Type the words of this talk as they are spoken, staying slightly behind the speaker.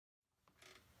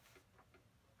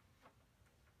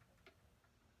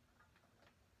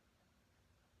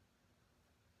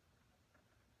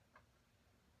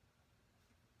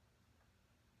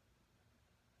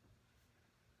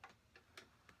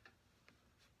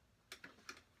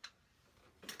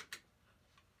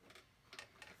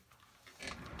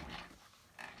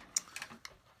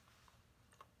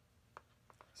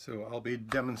So I'll be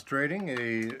demonstrating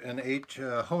an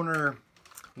Hohner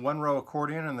one-row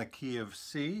accordion in the key of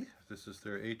C. This is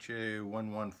their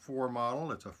HA114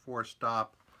 model. It's a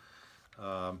four-stop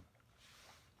button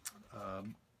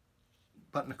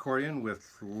accordion with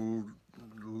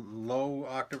low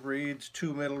octave reeds,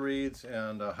 two middle reeds,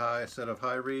 and a high set of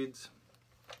high reeds.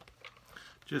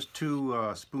 Just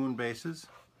two spoon basses.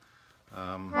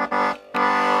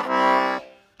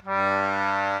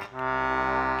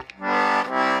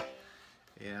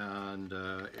 And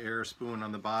air spoon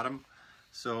on the bottom.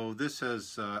 So this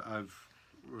has, I've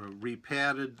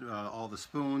repadded all the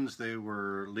spoons. They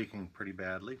were leaking pretty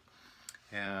badly.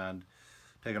 And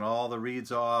taken all the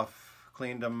reeds off,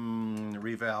 cleaned them,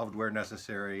 revalved where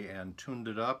necessary, and tuned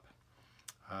it up.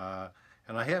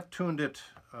 And I have tuned it,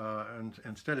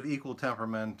 instead of equal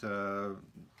temperament,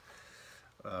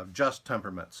 just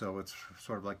temperament. So it's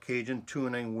sort of like Cajun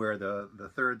tuning where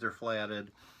the thirds are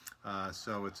flatted.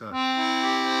 So it's a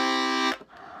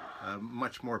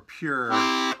much more pure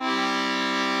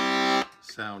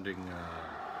sounding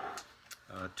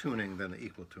tuning than the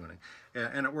equal tuning.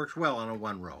 And it works well on a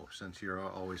one row since you're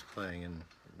always playing in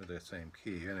the same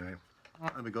key. Anyway,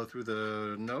 let me go through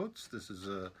the notes. This is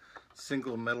a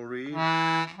single metal reed.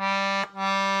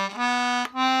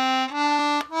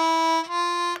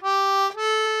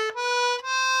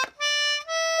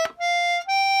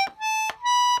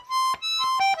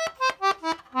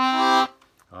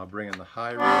 I'll bring in the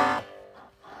high reed.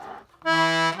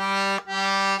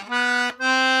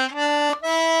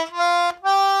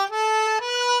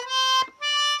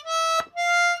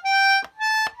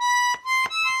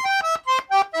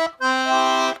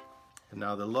 And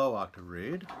now the low octave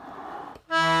reed.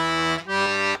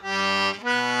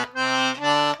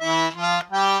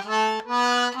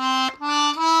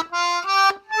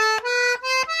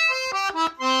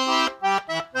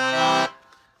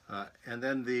 And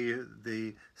then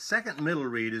the second middle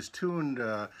reed is tuned,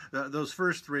 those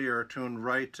first three are tuned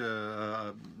right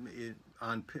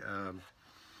on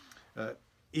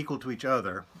equal to each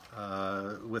other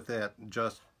with that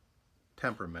just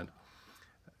temperament.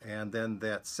 And then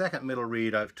that second middle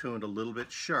reed I've tuned a little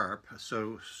bit sharp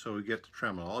so we get the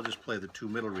tremolo. I'll just play the two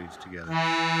middle reeds together.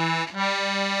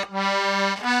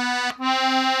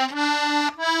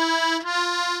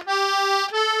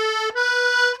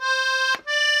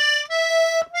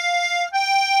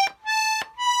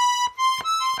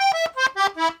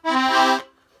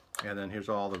 And then here's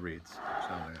all the reeds.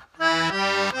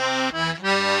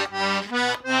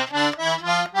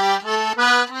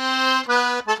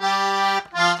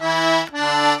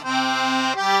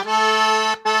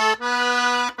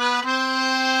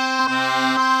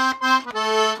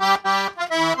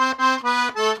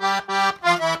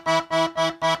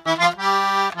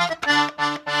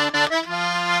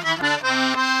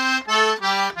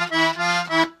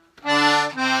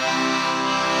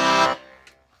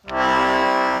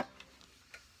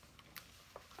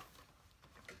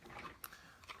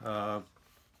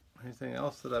 Anything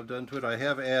else that I've done to it? I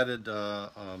have added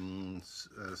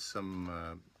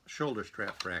some shoulder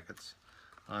strap brackets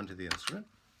onto the instrument.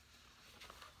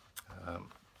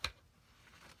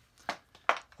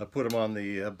 I put them on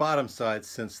the bottom side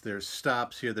since there's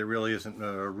stops here. There really isn't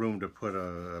room to put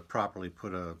properly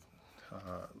put a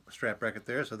strap bracket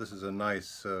there. So this is a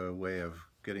nice way of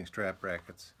getting strap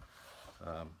brackets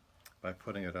by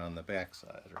putting it on the back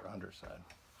side or underside.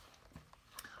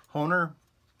 Hohner,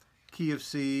 key of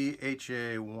C,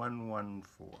 HA114.